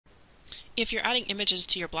If you're adding images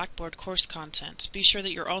to your Blackboard course content, be sure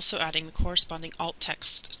that you're also adding the corresponding alt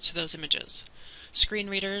text to those images. Screen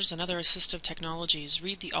readers and other assistive technologies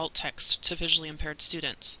read the alt text to visually impaired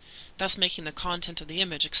students, thus making the content of the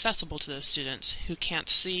image accessible to those students who can't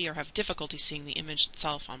see or have difficulty seeing the image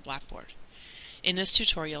itself on Blackboard. In this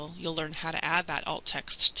tutorial, you'll learn how to add that alt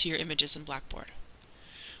text to your images in Blackboard.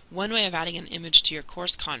 One way of adding an image to your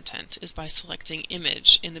course content is by selecting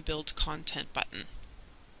Image in the Build Content button.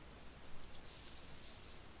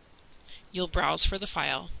 You'll browse for the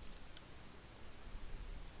file,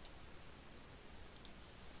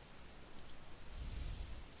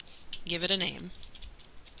 give it a name,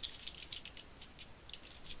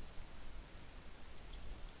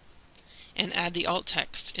 and add the alt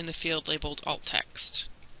text in the field labeled Alt Text.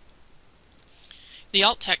 The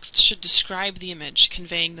alt text should describe the image,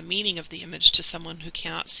 conveying the meaning of the image to someone who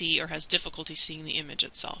cannot see or has difficulty seeing the image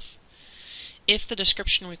itself. If the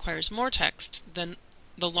description requires more text, then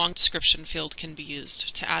the long description field can be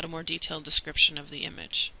used to add a more detailed description of the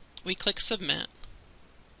image. We click Submit,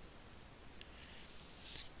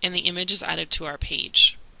 and the image is added to our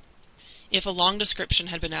page. If a long description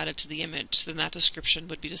had been added to the image, then that description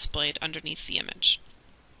would be displayed underneath the image.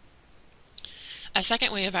 A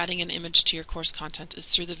second way of adding an image to your course content is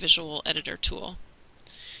through the Visual Editor tool.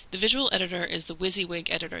 The Visual Editor is the WYSIWYG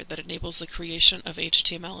editor that enables the creation of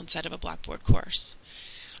HTML inside of a Blackboard course.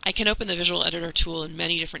 I can open the Visual Editor tool in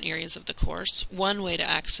many different areas of the course. One way to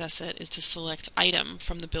access it is to select Item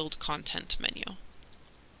from the Build Content menu.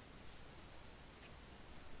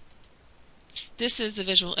 This is the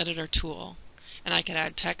Visual Editor tool, and I can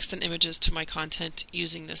add text and images to my content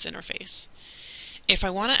using this interface. If I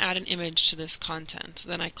want to add an image to this content,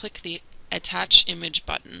 then I click the Attach Image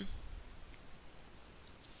button.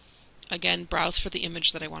 Again, browse for the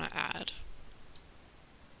image that I want to add.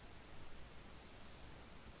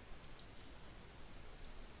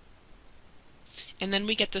 And then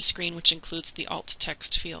we get the screen which includes the alt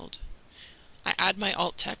text field. I add my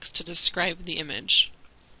alt text to describe the image,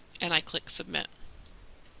 and I click Submit.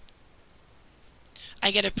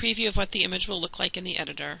 I get a preview of what the image will look like in the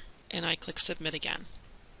editor, and I click Submit again.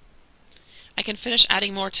 I can finish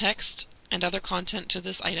adding more text and other content to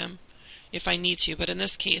this item if I need to, but in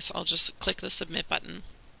this case I'll just click the Submit button.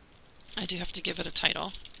 I do have to give it a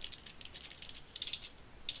title.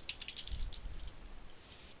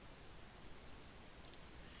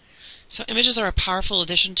 So images are a powerful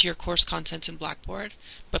addition to your course content in Blackboard,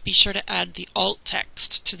 but be sure to add the alt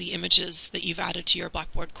text to the images that you've added to your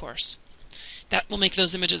Blackboard course. That will make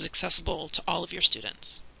those images accessible to all of your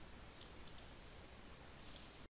students.